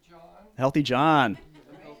Healthy John.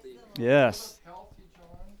 Healthy. Yes. Healthy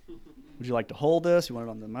John. Would you like to hold this? You want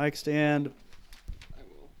it on the mic stand? I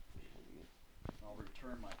will. I'll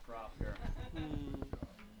return my prop here.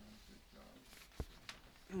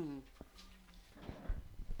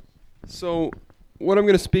 So, what I'm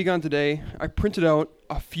going to speak on today, I printed out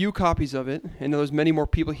a few copies of it, and there's many more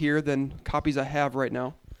people here than copies I have right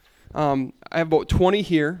now. I have about 20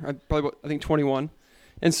 here, I think 21.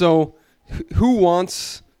 And so, who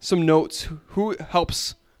wants some notes? Who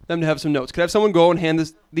helps them to have some notes? Could I have someone go and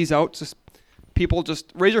hand these out? People,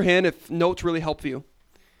 just raise your hand if notes really help you,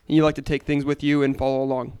 and you like to take things with you and follow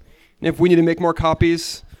along. And if we need to make more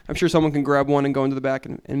copies, I'm sure someone can grab one and go into the back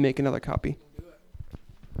and make another copy.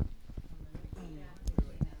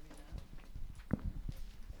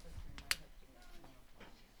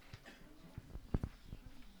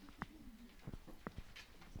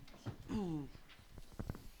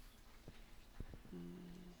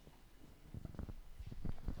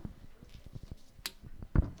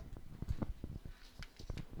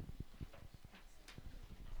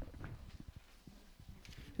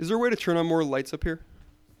 Is there a way to turn on more lights up here?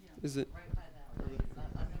 Is it?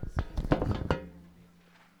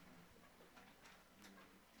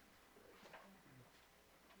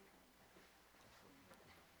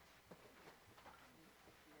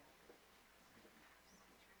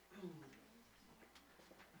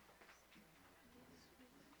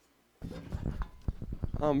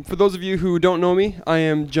 For those of you who don't know me, I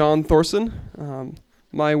am John Thorson.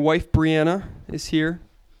 My wife Brianna is here,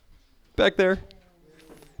 back there.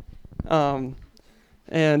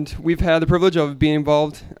 And we've had the privilege of being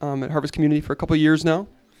involved at Harvest Community for a couple of years now.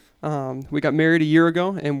 We got married a year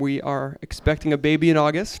ago, and we are expecting a baby in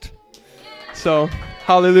August. So,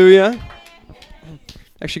 hallelujah.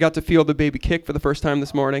 Actually got to feel the baby kick for the first time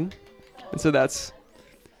this morning. And so that's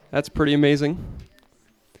pretty amazing.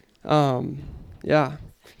 Yeah.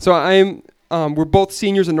 So we're both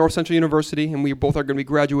seniors at North Central University, and we both are going to be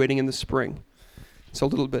graduating in the spring. So a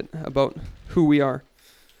little bit about who we are.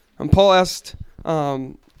 Paul asked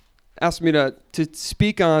me to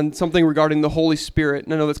speak on something regarding the Holy Spirit,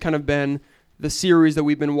 and I know that's kind of been the series that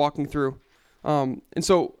we've been walking through. And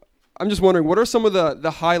so I'm just wondering, what are some of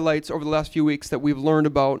the highlights over the last few weeks that we've learned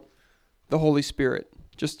about the Holy Spirit?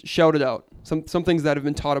 Just shout it out. Some things that have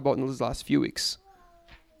been taught about in those last few weeks.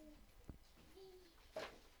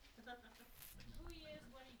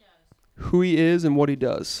 Who he is and what he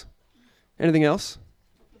does. Anything else?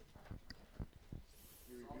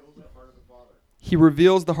 He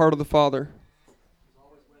reveals the heart of the Father.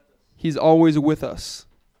 He's always with us.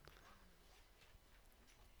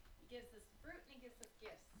 He gives us fruit and he gives us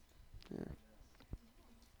gifts. Yeah.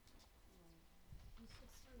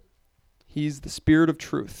 He's the Spirit of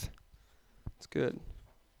truth. That's good.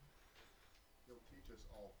 He'll teach us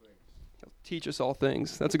all things. He'll teach us all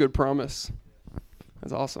things. That's a good promise.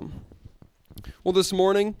 That's awesome. Well, this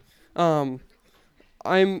morning, I'm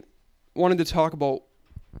wanting to talk about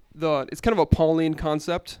it's kind of a Pauline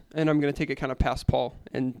concept, and I'm going to take it kind of past Paul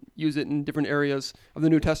and use it in different areas of the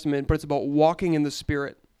New Testament, but it's about walking in the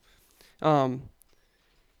Spirit.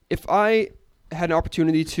 If I had an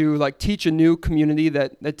opportunity to teach a new community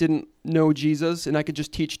that didn't know Jesus, and I could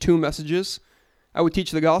just teach two messages, I would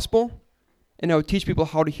teach the gospel, and I would teach people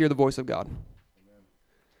how to hear the voice of God. Amen.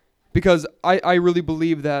 Because I really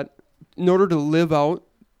believe that in order to live out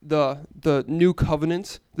the new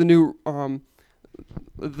covenant, the new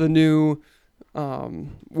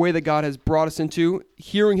way that God has brought us into,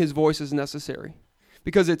 hearing his voice is necessary.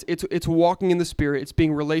 Because it's walking in the Spirit, it's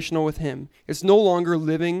being relational with him. It's no longer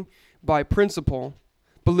living by principle,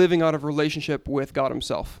 but living out of relationship with God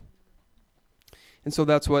himself. And so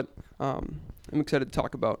that's what I'm excited to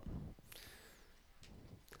talk about.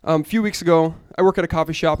 A few weeks ago, I work at a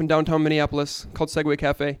coffee shop in downtown Minneapolis called Segway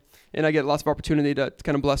Cafe, and I get lots of opportunity to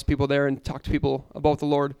kind of bless people there and talk to people about the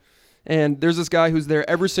Lord. And there's this guy who's there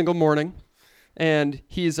every single morning, and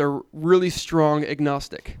he's a really strong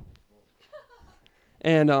agnostic.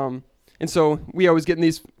 And so we always get in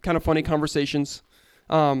these kind of funny conversations.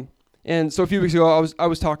 And so a few weeks ago, I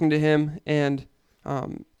was talking to him and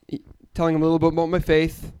telling him a little bit about my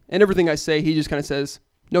faith, and everything I say, he just kind of says,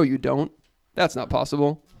 "No, you don't. That's not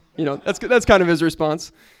possible." That's kind of his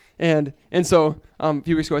response. And so a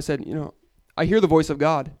few weeks ago, I said, "I hear the voice of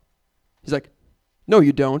God." He's like, "No,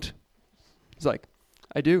 you don't." He's like,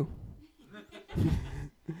 "I do."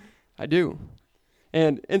 I do.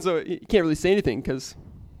 And so he can't really say anything because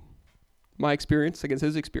my experience against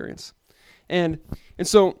his experience. And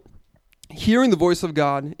so hearing the voice of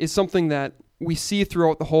God is something that we see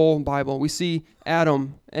throughout the whole Bible. We see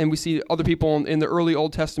Adam and we see other people in the early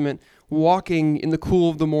Old Testament walking in the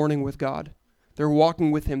cool of the morning with God. They're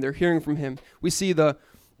walking with him. They're hearing from him. We see the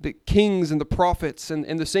kings and the prophets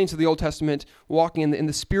and the saints of the Old Testament walking, and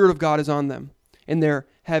the Spirit of God is on them. And they're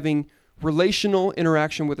having relational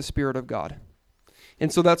interaction with the Spirit of God.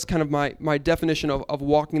 And so that's kind of my definition of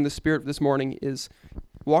walking in the Spirit this morning is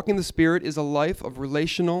walking in the Spirit is a life of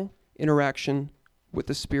relational interaction with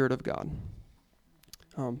the Spirit of God.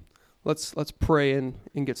 Let's pray and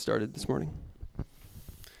get started this morning.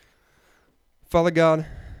 Father God,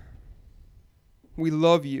 we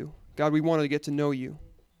love you. God, we want to get to know you.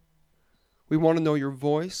 We want to know your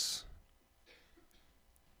voice.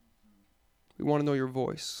 We want to know your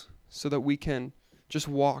voice so that we can just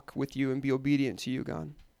walk with you and be obedient to you,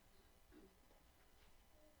 God.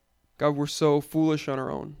 God, we're so foolish on our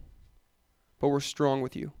own, but we're strong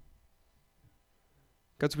with you.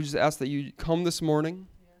 God, so we just ask that you come this morning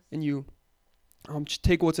and you just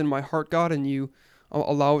take what's in my heart, God, and you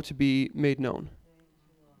allow it to be made known.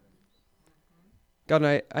 God,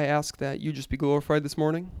 I ask that you just be glorified this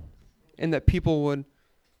morning and that people would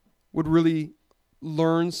really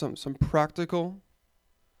learn some practical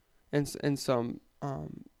and some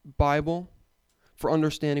Bible for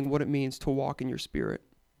understanding what it means to walk in your Spirit,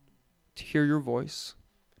 to hear your voice,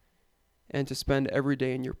 and to spend every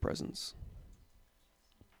day in your presence.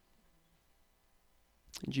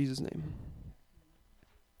 In Jesus' name.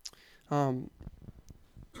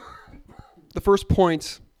 The first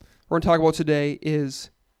point we're going to talk about today is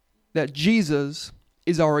that Jesus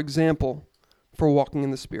is our example for walking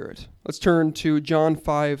in the Spirit. Let's turn to John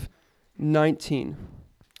 5:19.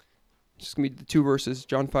 Just going to be the two verses,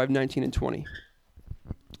 John 5:19 and 20.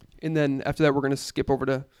 And then after that, we're going to skip over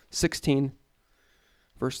to 16,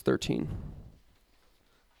 verse 13.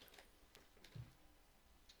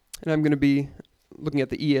 And I'm going to be looking at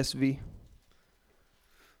the ESV.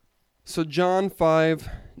 So John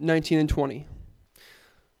 5:19 and 20.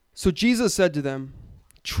 So Jesus said to them,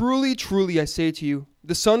 "Truly, truly, I say to you,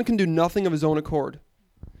 the Son can do nothing of his own accord,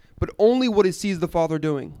 but only what he sees the Father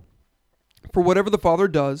doing. For whatever the Father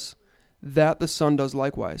does, that the Son does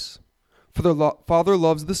likewise. For the Father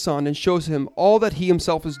loves the Son and shows him all that he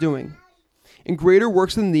himself is doing. And greater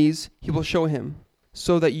works than these he will show him,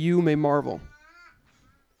 so that you may marvel."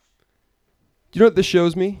 Do you know what this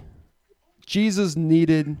shows me? Jesus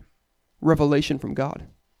needed revelation from God.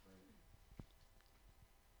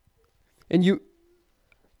 And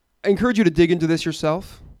I encourage you to dig into this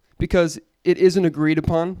yourself, because it isn't agreed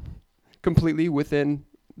upon completely within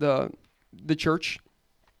the church.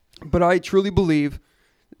 But I truly believe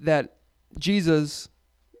that Jesus,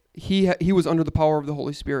 he was under the power of the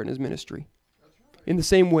Holy Spirit in his ministry. In the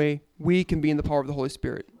same way, we can be in the power of the Holy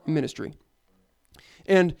Spirit in ministry.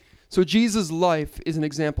 And so Jesus' life is an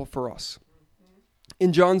example for us.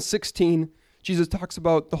 In John 16, Jesus talks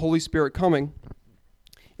about the Holy Spirit coming,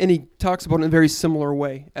 and he talks about it in a very similar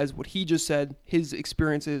way as what he just said his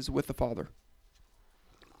experience is with the Father.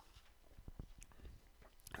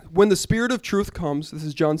 When the Spirit of truth comes, this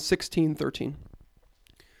is John 16:13.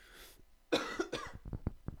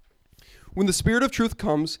 When the Spirit of truth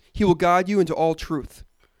comes, he will guide you into all truth.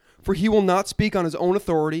 For he will not speak on his own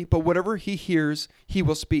authority, but whatever he hears, he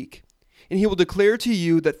will speak. And he will declare to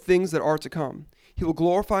you that things that are to come. He will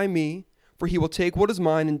glorify me, for he will take what is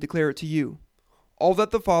mine and declare it to you. All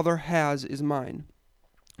that the Father has is mine.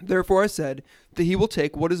 Therefore I said that he will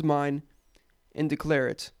take what is mine and declare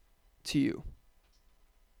it to you.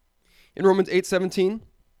 In Romans 8:17,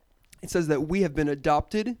 it says that we have been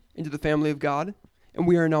adopted into the family of God, and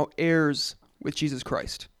we are now heirs with Jesus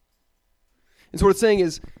Christ. And so what it's saying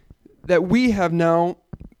is that we have now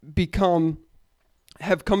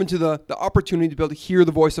have come into the opportunity to be able to hear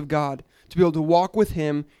the voice of God, to be able to walk with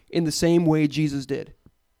him in the same way Jesus did.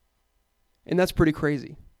 And that's pretty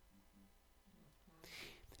crazy.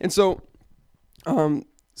 And so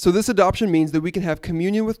this adoption means that we can have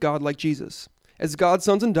communion with God like Jesus. As God's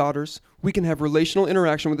sons and daughters, we can have relational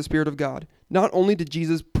interaction with the Spirit of God. Not only did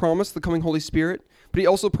Jesus promise the coming Holy Spirit, but he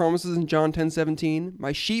also promises in John 10:17,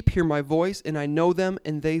 "My sheep hear my voice, and I know them,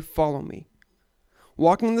 and they follow me."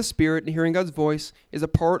 Walking in the Spirit and hearing God's voice is a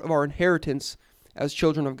part of our inheritance as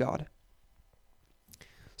children of God.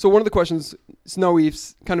 So one of the questions, so now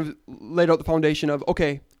we've kind of laid out the foundation of,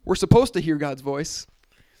 okay, we're supposed to hear God's voice.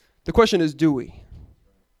 The question is, do we?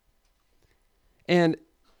 And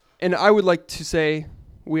I would like to say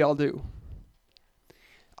we all do.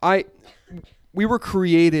 We were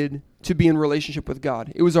created to be in relationship with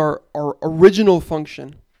God. It was our original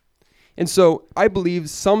function. And so I believe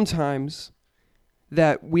sometimes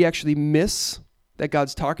that we actually miss that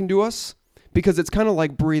God's talking to us because it's kind of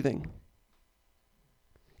like breathing.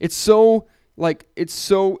 It's so like it's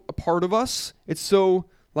so a part of us, it's so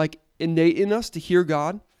like innate in us to hear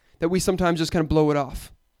God that we sometimes just kind of blow it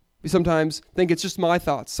off. We sometimes think it's just my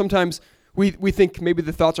thoughts. Sometimes we think maybe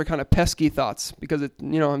the thoughts are kind of pesky thoughts because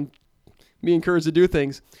I'm being encouraged to do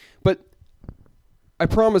things. But I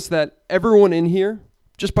promise that everyone in here,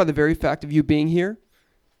 just by the very fact of you being here,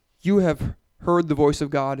 you have heard the voice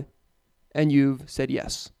of God and you've said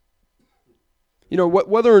yes.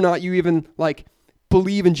 Whether or not you even like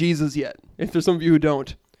believe in Jesus yet, if there's some of you who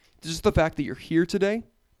don't, just the fact that you're here today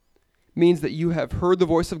means that you have heard the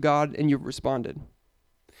voice of God and you've responded.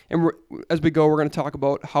 And as we go, we're going to talk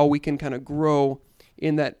about how we can kind of grow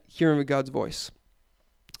in that hearing of God's voice.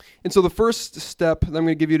 And so the first step that I'm going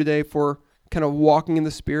to give you today for kind of walking in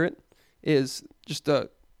the Spirit is just a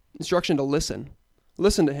instruction to listen.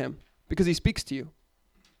 Listen to Him because He speaks to you.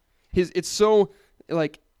 It's so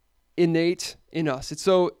like innate in us.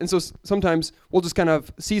 So sometimes we'll just kind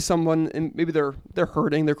of see someone and maybe they're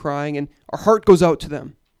hurting, they're crying, and our heart goes out to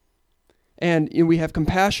them. And we have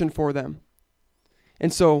compassion for them.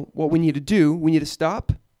 And so what we need to do, we need to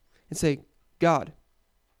stop and say, God,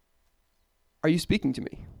 are you speaking to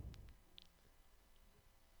me?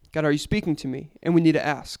 God, are you speaking to me? And we need to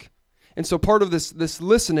ask. And so part of this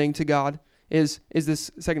listening to God is this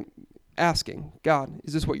second asking, God,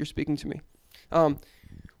 is this what you're speaking to me?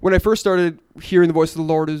 When I first started hearing the voice of the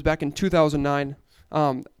Lord, it was back in 2009.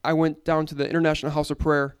 I went down to the International House of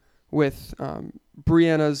Prayer with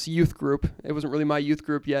Brianna's youth group. It wasn't really my youth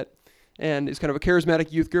group yet. And it's kind of a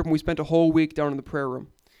charismatic youth group, and we spent a whole week down in the prayer room.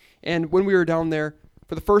 And when we were down there,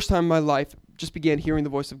 for the first time in my life, just began hearing the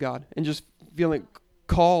voice of God and just feeling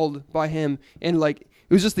called by Him. And like,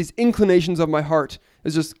 it was just these inclinations of my heart. It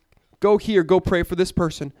was just, go here, go pray for this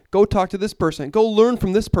person, go talk to this person, go learn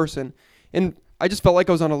from this person. And I just felt like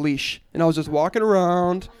I was on a leash, and I was just walking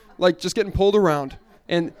around, like just getting pulled around.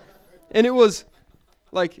 And it was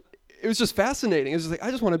like, it was just fascinating. It was just like,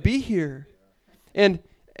 I just want to be here. And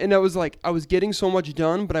I was like, I was getting so much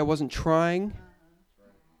done, but I wasn't trying.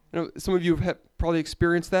 Some of you have probably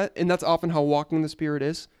experienced that, and that's often how walking in the Spirit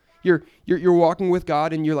is. You're walking with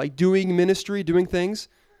God, and you're like doing ministry, doing things,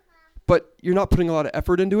 but you're not putting a lot of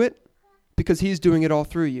effort into it because He's doing it all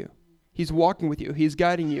through you. He's walking with you. He's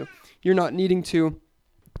guiding you. You're not needing to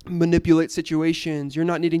manipulate situations. You're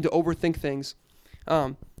not needing to overthink things.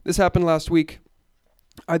 This happened last week.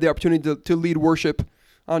 I had the opportunity to lead worship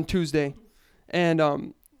on Tuesday, and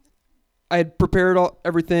I had prepared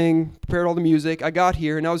everything, prepared all the music. I got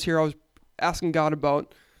here, and I was asking God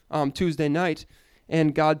about Tuesday night,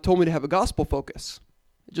 and God told me to have a gospel focus.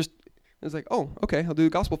 I was like, oh, okay, I'll do a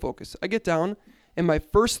gospel focus. I get down, and my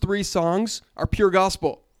first 3 songs are pure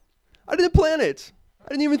gospel. I didn't plan it. I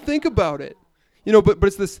didn't even think about it. But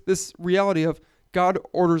it's this reality of God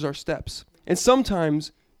orders our steps. And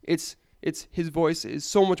sometimes it's His voice is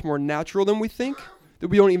so much more natural than we think that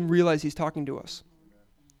we don't even realize He's talking to us.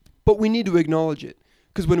 But we need to acknowledge it,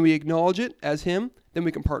 because when we acknowledge it as Him, then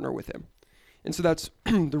we can partner with Him. And so that's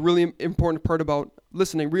the really important part about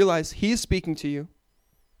listening. Realize He is speaking to you,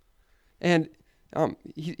 and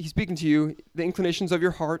He's speaking to you, the inclinations of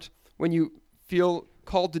your heart, when you feel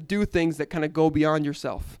called to do things that kind of go beyond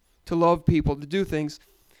yourself, to love people, to do things,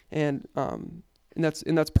 and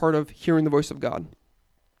that's part of hearing the voice of God.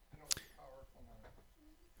 It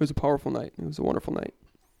was a powerful night. It was a wonderful night.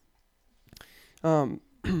 All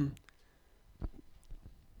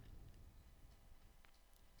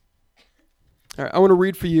right, I want to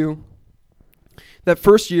read for you that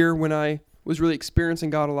first year when I was really experiencing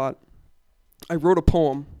God a lot. I wrote a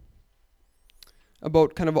poem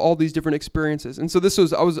about kind of all these different experiences. And so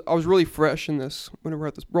I was really fresh in this when I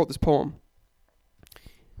wrote this poem.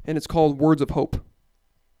 And it's called Words of Hope.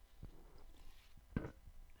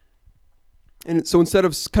 And so instead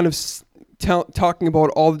of kind of talking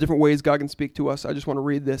about all the different ways God can speak to us, I just want to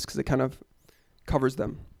read this because it kind of covers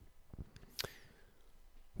them.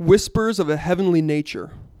 Whispers of a heavenly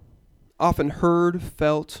nature, often heard,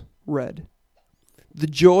 felt, read. The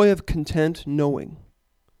joy of content knowing.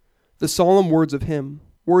 The solemn words of Him,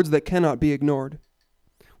 words that cannot be ignored.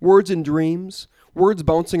 Words in dreams, words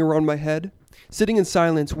bouncing around my head, sitting in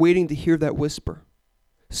silence waiting to hear that whisper.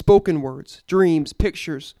 Spoken words, dreams,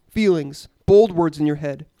 pictures, feelings, bold words in your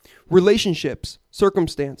head, relationships,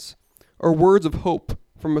 circumstance, or words of hope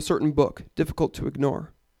from a certain book, difficult to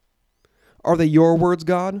ignore. Are they your words,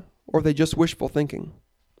 God, or are they just wishful thinking?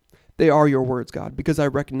 They are your words, God, because I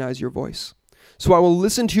recognize your voice. So I will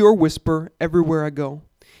listen to your whisper everywhere I go.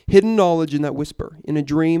 Hidden knowledge in that whisper, in a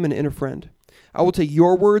dream and in a friend. I will take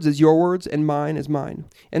your words as your words and mine as mine.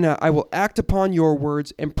 And I will act upon your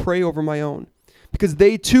words and pray over my own, because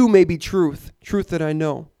they too may be truth that I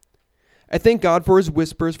know. I thank God for his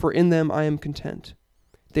whispers, for in them I am content.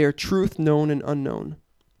 They are truth known and unknown.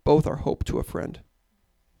 Both are hope to a friend.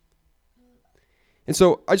 And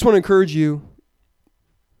so I just want to encourage you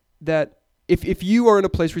that if you are in a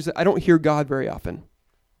place where you say, I don't hear God very often,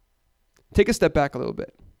 take a step back a little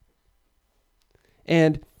bit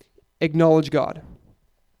and acknowledge God.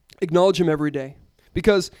 Acknowledge him every day,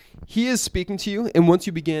 because he is speaking to you. And once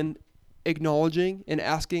you begin acknowledging and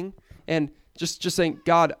asking and just saying,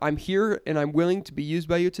 God, I'm here and I'm willing to be used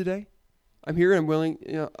by you today. I'm here and I'm willing,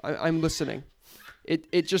 I'm listening.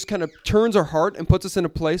 It just kind of turns our heart and puts us in a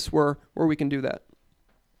place where we can do that.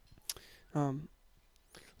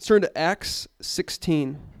 Let's turn to Acts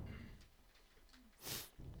 16.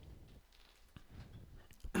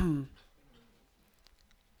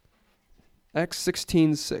 Acts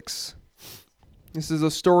 16:6. This is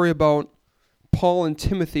a story about Paul and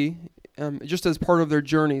Timothy, just as part of their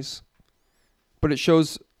journeys. But it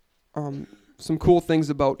shows some cool things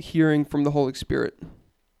about hearing from the Holy Spirit.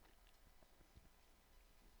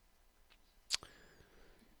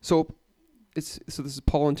 So this is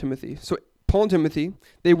Paul and Timothy. So Paul and Timothy,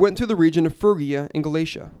 they went through the region of Phrygia and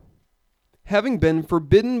Galatia, having been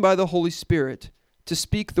forbidden by the Holy Spirit to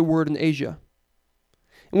speak the word in Asia.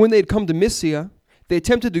 And when they had come to Mysia, they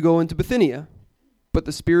attempted to go into Bithynia, but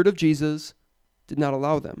the Spirit of Jesus did not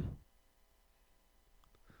allow them.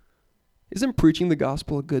 Isn't preaching the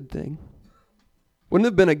gospel a good thing? Wouldn't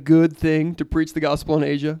it have been a good thing to preach the gospel in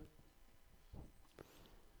Asia?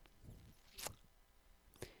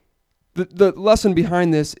 The lesson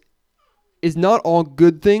behind this is not all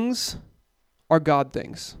good things are God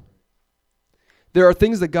things. There are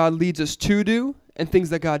things that God leads us to do and things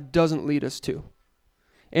that God doesn't lead us to.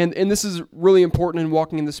 And this is really important in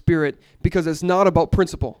walking in the Spirit, because it's not about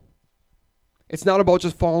principle. It's not about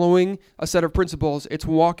just following a set of principles. It's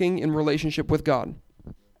walking in relationship with God.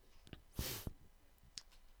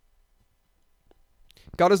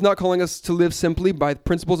 God is not calling us to live simply by the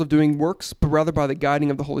principles of doing works, but rather by the guiding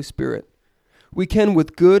of the Holy Spirit. We can,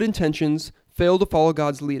 with good intentions, fail to follow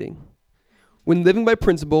God's leading. When living by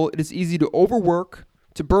principle, it is easy to overwork,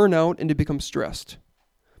 to burn out, and to become stressed.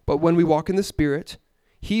 But when we walk in the Spirit,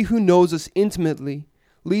 he who knows us intimately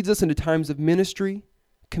leads us into times of ministry,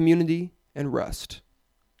 community, and rest.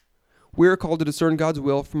 We are called to discern God's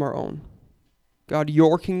will from our own. God,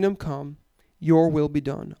 your kingdom come, your will be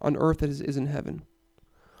done, on earth as it is in heaven.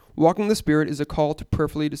 Walking in the Spirit is a call to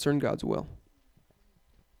prayerfully discern God's will.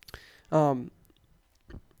 And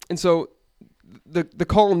so the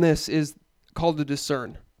call in this is called to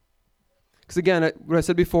discern. Because again, what I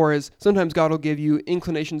said before is sometimes God will give you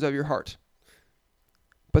inclinations of your heart.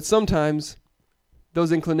 But sometimes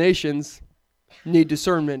those inclinations need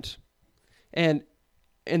discernment, and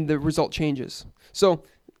the result changes. So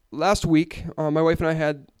last week, my wife and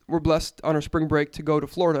I were blessed on our spring break to go to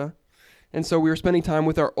Florida. And so we were spending time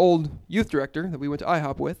with our old youth director that we went to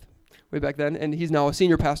IHOP with way back then, and he's now a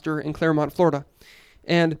senior pastor in Claremont, Florida.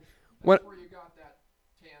 And That's where you got that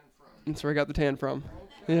tan from. that's where I got the tan from.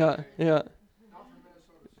 Okay. Yeah. Not from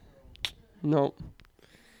Minnesota. No.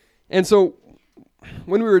 And so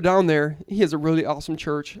when we were down there, he has a really awesome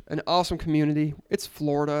church, an awesome community. It's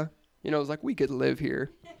Florida. It's like we could live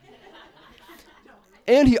here.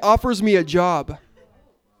 And he offers me a job.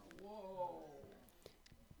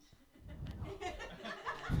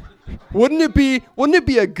 Wouldn't it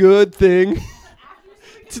be a good thing?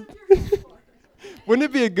 Wouldn't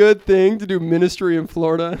it be a good thing to do ministry in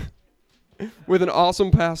Florida with an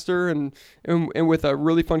awesome pastor and with a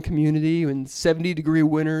really fun community and 70-degree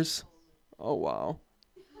winters? Oh, wow.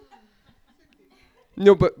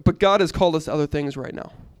 No, but God has called us to other things right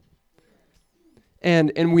now.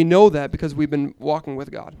 And we know that because we've been walking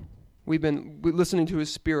with God. We've been listening to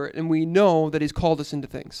his Spirit, and we know that he's called us into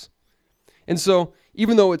things. And so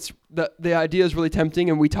even though it's the idea is really tempting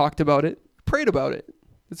and we talked about it, prayed about it.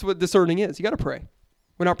 That's what discerning is. You got to pray.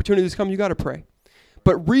 When opportunities come, you got to pray.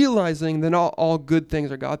 But realizing that not all good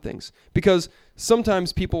things are God things. Because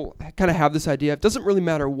sometimes people kind of have this idea, it doesn't really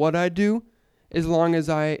matter what I do as long as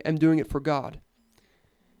I am doing it for God.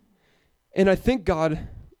 And I think God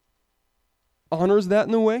honors that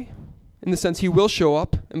in a way, in the sense he will show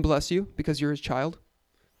up and bless you because you're his child.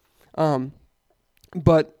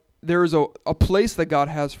 But there is a place that God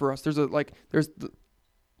has for us. This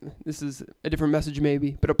is a different message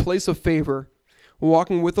maybe, but a place of favor,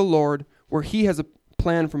 walking with the Lord where he has a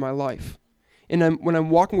plan for my life. And when I'm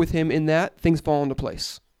walking with him in that, things fall into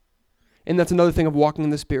place. And that's another thing of walking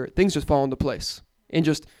in the Spirit. Things just fall into place. And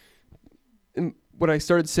what I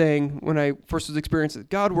started saying when I first was experiencing it,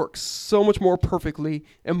 God works so much more perfectly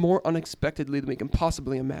and more unexpectedly than we can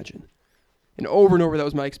possibly imagine. And over, that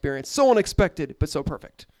was my experience. So unexpected, but so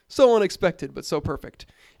perfect. So unexpected, but so perfect.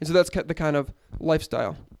 And so that's the kind of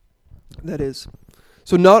lifestyle that is.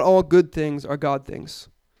 So not all good things are God things.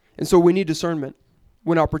 And so we need discernment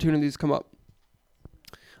when opportunities come up.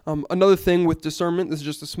 Another thing with discernment, this is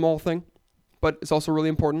just a small thing, but it's also really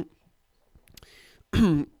important.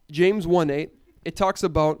 James 1:8, it talks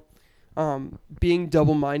about being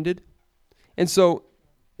double-minded. And so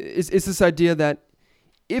it's this idea that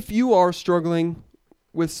if you are struggling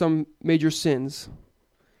with some major sins,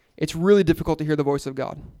 it's really difficult to hear the voice of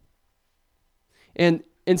God. And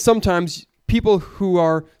sometimes people who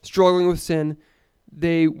are struggling with sin,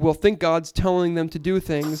 they will think God's telling them to do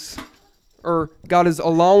things, or God is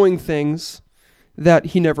allowing things that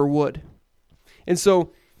he never would. And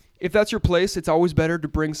so if that's your place, it's always better to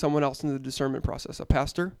bring someone else into the discernment process, a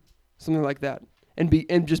pastor, something like that,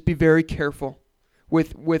 and just be very careful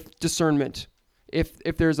with discernment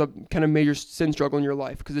if there's a kind of major sin struggle in your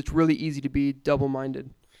life, because it's really easy to be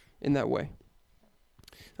double-minded in that way.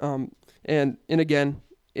 And again,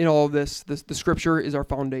 in all of this, the scripture is our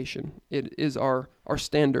foundation. It is our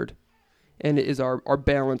standard, and it is our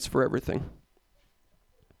balance for everything.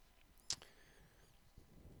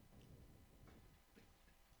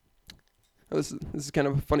 This is kind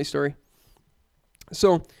of a funny story.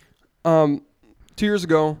 So, 2 years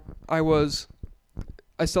ago, I was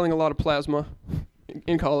selling a lot of plasma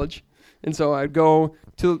in college, and so I'd go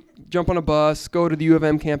to jump on a bus, go to the U of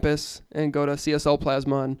M campus, and go to CSL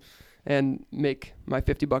Plasma and make my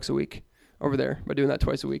 $50 a week over there by doing that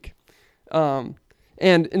twice a week. And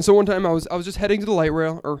so one time I was just heading to the light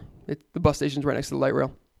rail, the bus station's right next to the light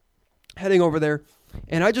rail, heading over there,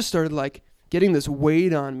 and I just started like getting this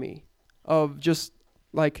weight on me of just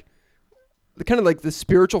like the kind of like the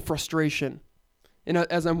spiritual frustration, and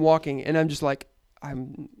as I'm walking, and I'm just like,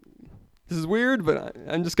 this is weird, but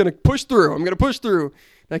I'm just gonna push through. I'm gonna push through,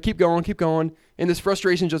 and I keep going, and this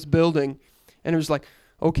frustration just building, and I'm just like,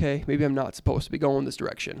 okay, maybe I'm not supposed to be going this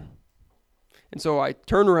direction. And so I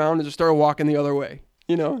turned around and just started walking the other way.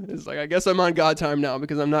 It's like, I guess I'm on God time now,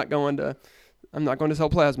 because I'm not going to sell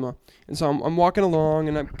plasma. And so I'm walking along,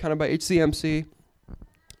 and I'm kind of by HCMC,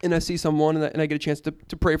 and I see someone, and I get a chance to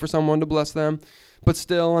pray for someone, to bless them. But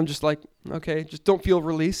still, I'm just like, okay, just don't feel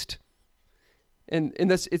released. And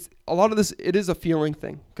it's a lot of this, it is a feeling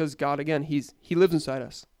thing, because God, again, He lives inside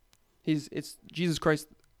us. It's Jesus Christ,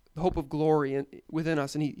 the hope of glory within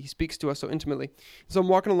us, and he speaks to us so intimately. So I'm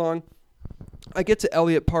walking along, I get to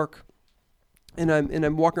Elliott Park, and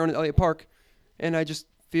I'm walking around in Elliott Park, and I just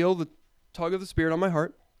feel the tug of the Spirit on my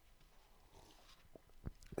heart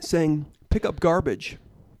saying, pick up garbage.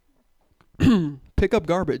 Pick up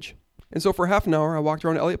garbage. And so for half an hour, I walked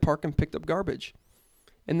around Elliott Park and picked up garbage.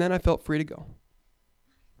 And then I felt free to go.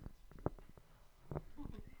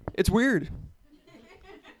 It's weird.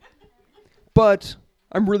 But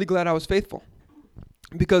I'm really glad I was faithful,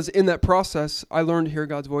 because in that process, I learned to hear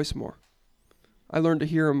God's voice more. I learned to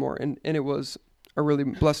hear him more, and it was a really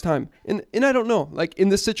blessed time. And I don't know, like in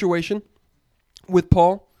this situation with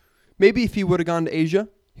Paul, maybe if he would have gone to Asia,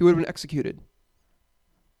 he would have been executed.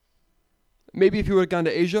 Maybe if he would have gone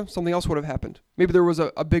to Asia, something else would have happened. Maybe there was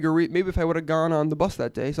a bigger maybe if I would have gone on the bus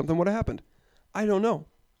that day, something would have happened. I don't know.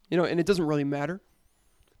 And it doesn't really matter.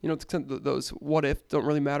 Those what if don't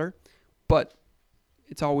really matter. But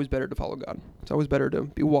it's always better to follow God. It's always better to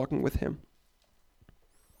be walking with him.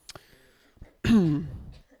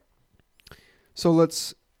 So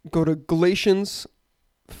let's go to Galatians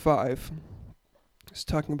 5. It's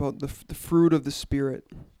talking about the fruit of the Spirit.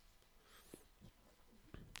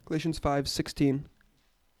 Galatians 5:16.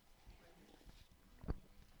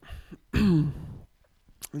 And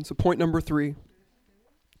so point number 3.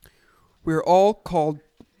 We are called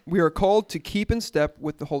to keep in step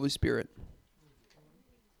with the Holy Spirit.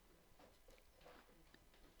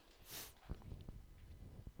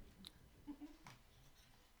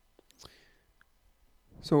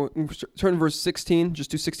 So turn to verse 16,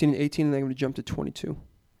 just do 16 and 18, and then I'm going to jump to 22.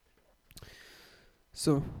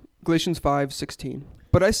 So Galatians 5:16.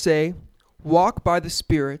 But I say, walk by the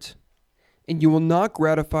Spirit, and you will not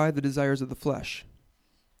gratify the desires of the flesh.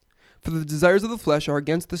 For the desires of the flesh are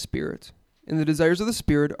against the Spirit, and the desires of the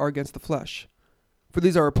Spirit are against the flesh. For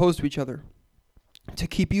these are opposed to each other, to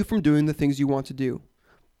keep you from doing the things you want to do.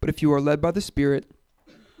 But if you are led by the Spirit,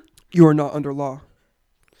 you are not under law.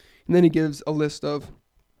 And then he gives a list of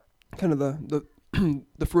kind of the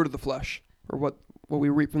the fruit of the flesh, or what we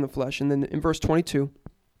reap from the flesh. And then in verse 22,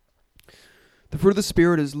 the fruit of the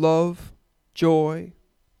Spirit is love, joy,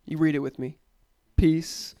 you read it with me,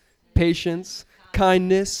 peace, patience,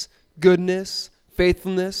 kindness, goodness,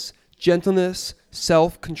 faithfulness, gentleness,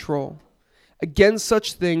 self-control. Against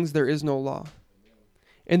such things there is no law.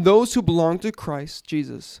 And those who belong to Christ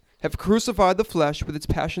Jesus have crucified the flesh with its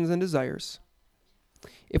passions and desires.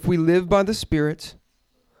 If we live by the Spirit,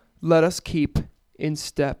 let us keep in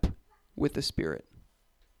step with the Spirit.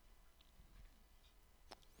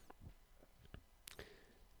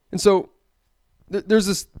 And so there's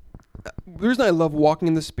this. The reason I love walking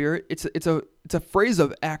in the Spirit, it's a phrase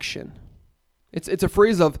of action. It's a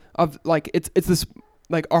phrase of like it's this,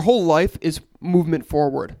 like, our whole life is movement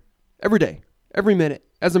forward. Every day, every minute,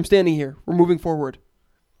 as I'm standing here, we're moving forward.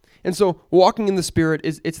 And so walking in the Spirit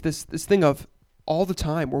it's this thing of all the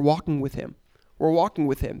time we're walking with Him. We're walking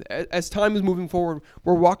with Him. As time is moving forward,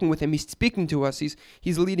 we're walking with Him. He's speaking to us.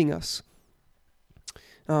 He's leading us.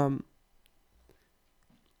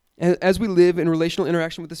 And as we live in relational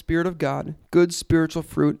interaction with the Spirit of God, good spiritual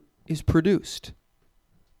fruit is produced.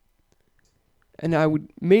 And I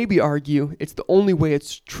would maybe argue it's the only way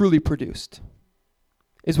it's truly produced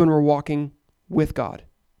is when we're walking with God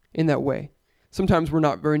in that way. Sometimes we're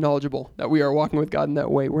not very knowledgeable that we are walking with God in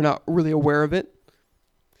that way. We're not really aware of it.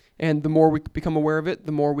 And the more we become aware of it,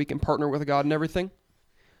 the more we can partner with God and everything.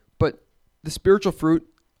 But the spiritual fruit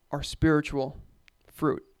are spiritual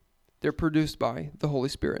fruit. They're produced by the Holy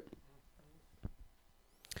Spirit.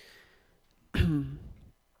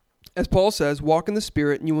 As Paul says, walk in the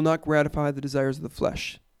Spirit and you will not gratify the desires of the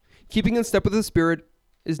flesh. Keeping in step with the Spirit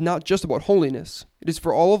is not just about holiness. It is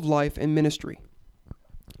for all of life and ministry.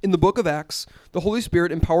 In the book of Acts, the Holy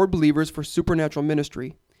Spirit empowered believers for supernatural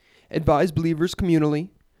ministry, advised believers communally,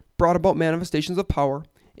 brought about manifestations of power,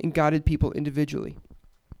 and guided people individually.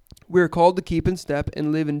 We are called to keep in step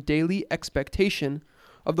and live in daily expectation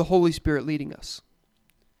of the Holy Spirit leading us.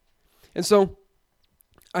 And so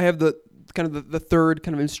I have the third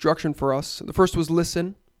kind of instruction for us. The first was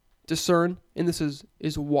listen, discern, and this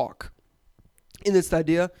is walk. In this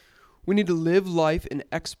idea, we need to live life in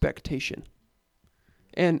expectation.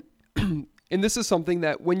 And and this is something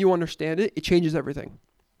that when you understand it, it changes everything.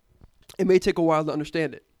 It may take a while to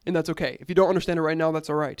understand it, and that's okay. If you don't understand it right now, that's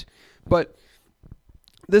all right. But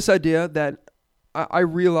this idea that I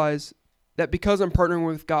realize that because I'm partnering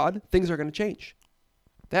with God, things are going to change.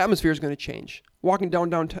 The atmosphere is going to change. Walking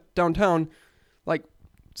downtown, like,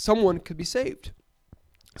 someone could be saved.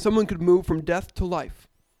 Someone could move from death to life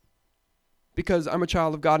because I'm a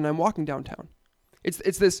child of God and I'm walking downtown. It's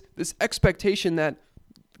this expectation that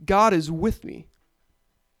God is with me.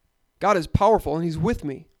 God is powerful and He's with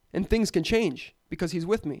me. And things can change because He's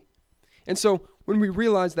with me. And so when we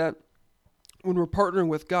realize that when we're partnering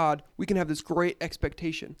with God, we can have this great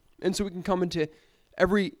expectation. And so we can come into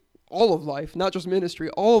all of life, not just ministry,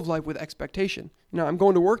 all of life with expectation. I'm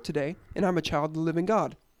going to work today and I'm a child of the living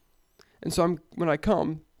God. And so when I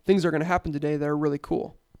come, things are going to happen today that are really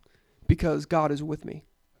cool because God is with me.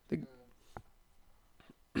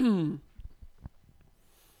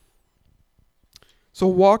 So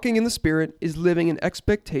walking in the Spirit is living in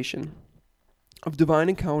expectation of divine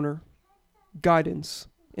encounter, guidance,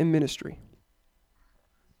 and ministry.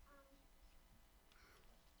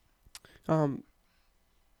 You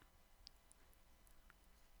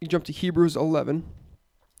jump to Hebrews 11.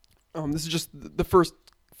 This is just the first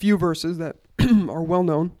few verses that are well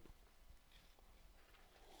known.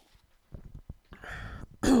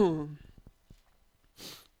 And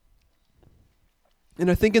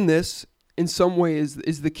I think in some way,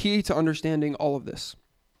 is the key to understanding all of this.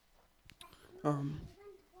 You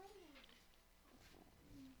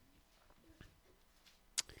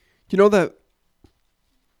know that,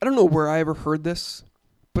 I don't know where I ever heard this,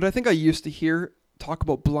 but I think I used to talk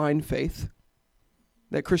about blind faith,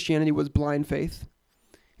 that Christianity was blind faith.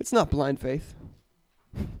 It's not blind faith.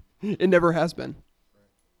 It never has been.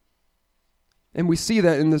 And we see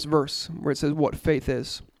that in this verse where it says what faith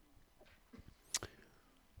is.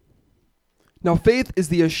 Now, faith is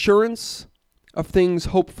the assurance of things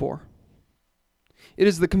hoped for. It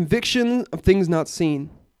is the conviction of things not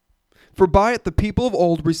seen. For by it the people of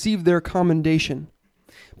old received their commendation.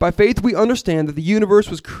 By faith we understand that the universe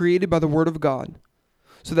was created by the word of God,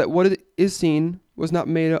 so that what is seen was not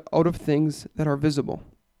made out of things that are visible.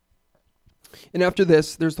 And after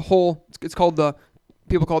this, there's it's called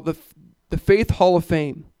people call it the Faith Hall of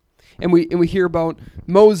Fame. And we hear about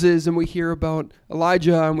Moses, and we hear about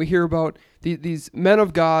Elijah, and we hear about these men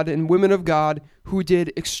of God and women of God who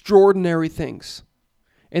did extraordinary things.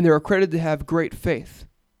 And they're accredited to have great faith.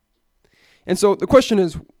 And so the question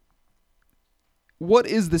is, what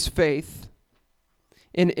is this faith?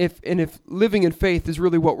 And if living in faith is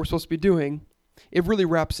really what we're supposed to be doing, it really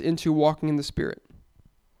wraps into walking in the Spirit.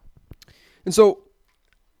 And so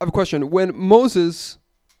I have a question. When Moses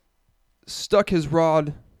stuck his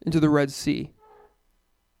rod into the Red Sea.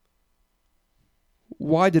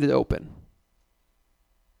 Why did it open?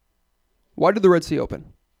 Why did the Red Sea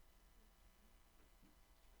open?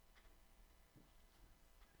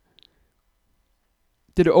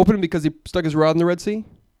 Did it open because he stuck his rod in the Red Sea?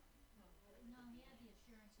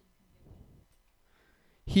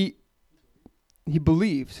 He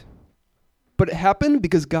believed. But it happened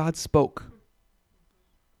because God spoke.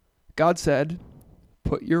 God said,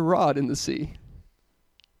 put your rod in the sea.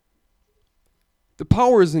 The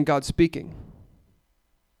power is in God speaking.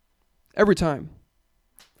 Every time.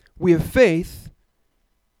 We have faith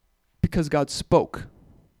because God spoke.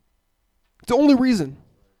 It's the only reason.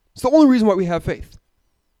 It's the only reason why we have faith.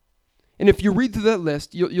 And if you read through that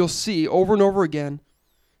list, you'll see over and over again,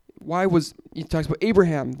 he talks about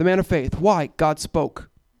Abraham, the man of faith. Why? God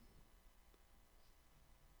spoke.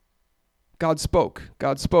 God spoke.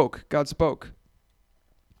 God spoke. God spoke.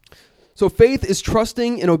 So faith is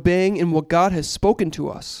trusting and obeying in what God has spoken to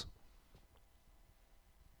us.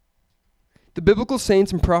 The biblical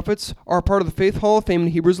saints and prophets are a part of the Faith Hall of Fame in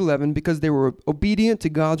Hebrews 11 because they were obedient to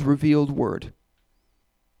God's revealed word.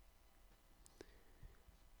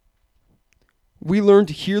 We learn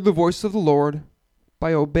to hear the voice of the Lord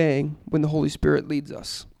by obeying when the Holy Spirit leads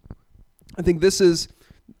us. I think this is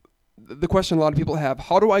the question a lot of people have.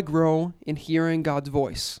 How do I grow in hearing God's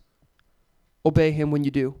voice? Obey him when you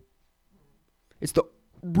do. It's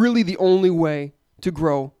really the only way to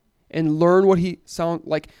grow and learn what he sounds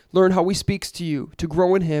like, learn how he speaks to you. To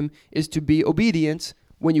grow in him is to be obedient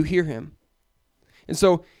when you hear him. And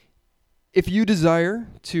so if you desire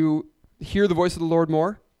to hear the voice of the Lord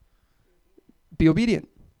more, be obedient.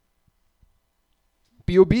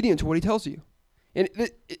 Be obedient to what he tells you. And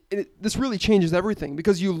this really changes everything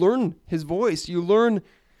because you learn his voice. You learn,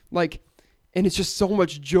 and it's just so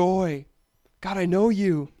much joy. God, I know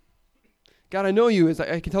you. God, I know you. As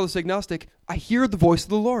I can tell this agnostic, I hear the voice of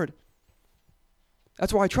the Lord.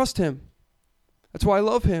 That's why I trust him. That's why I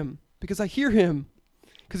love him, because I hear him.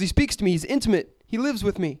 Because he speaks to me. He's intimate. He lives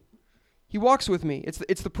with me. He walks with me.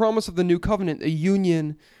 It's the promise of the new covenant, a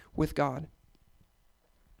union with God.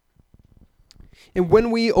 And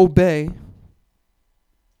when we obey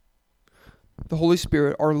the Holy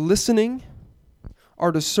Spirit, our listening,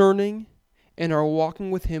 our discerning, and our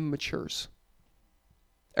walking with him matures.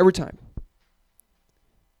 Every time.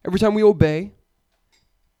 Every time we obey,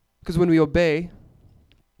 because when we obey,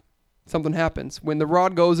 something happens. When the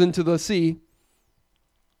rod goes into the sea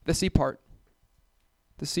parted.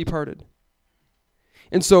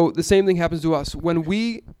 And so the same thing happens to us. When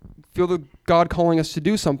we feel the God calling us to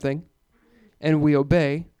do something, and we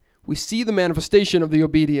obey, we see the manifestation of the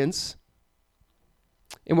obedience.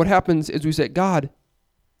 And what happens is we say, God,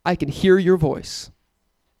 I can hear your voice.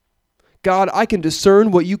 God, I can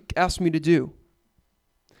discern what you asked me to do.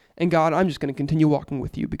 And God, I'm just going to continue walking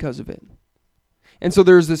with you because of it. And so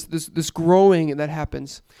there's this growing that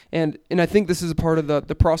happens. And I think this is a part of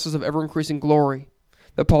the process of ever-increasing glory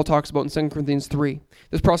that Paul talks about in 2 Corinthians 3.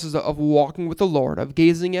 This process of walking with the Lord, of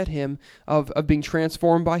gazing at him, of being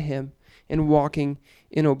transformed by him, and walking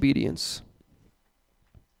in obedience.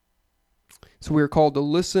 So we are called to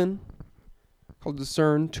listen, called to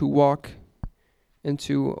discern, to walk, and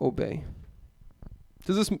to obey.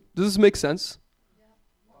 Does this make sense?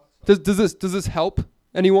 Does this help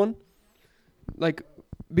anyone?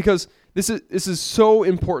 Because this is so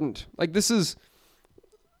important. This is,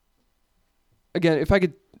 again,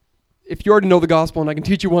 if you already know the gospel and I can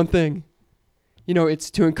teach you one thing,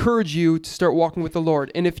 it's to encourage you to start walking with the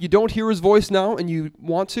Lord. And if you don't hear his voice now and you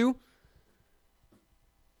want to,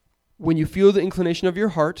 when you feel the inclination of your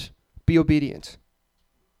heart, be obedient.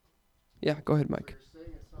 Yeah, go ahead, Mike. You're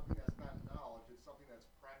saying it's something that's not knowledge, it's something that's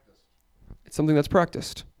practiced. It's something that's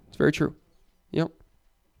practiced. It's very true. Yep.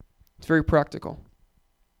 It's very practical.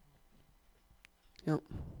 Yep.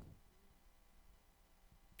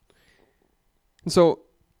 And so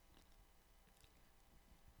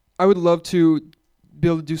I would love to be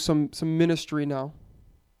able to do some ministry now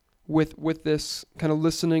with this kind of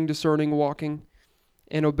listening, discerning, walking,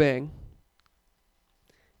 and obeying.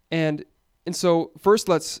 And so first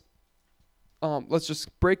let's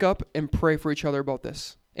just break up and pray for each other about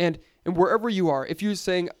this. And wherever you are, if you're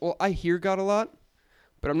saying, well, I hear God a lot,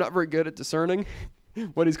 but I'm not very good at discerning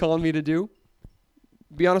what he's calling me to do,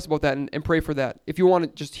 be honest about that and pray for that. If you want to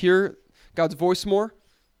just hear God's voice more,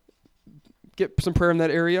 get some prayer in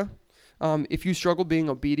that area. If you struggle being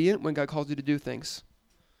obedient when God calls you to do things,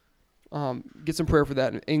 get some prayer for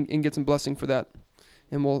that and get some blessing for that.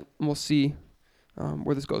 And we'll see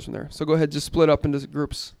where this goes from there. So go ahead, just split up into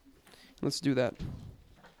groups. Let's do that.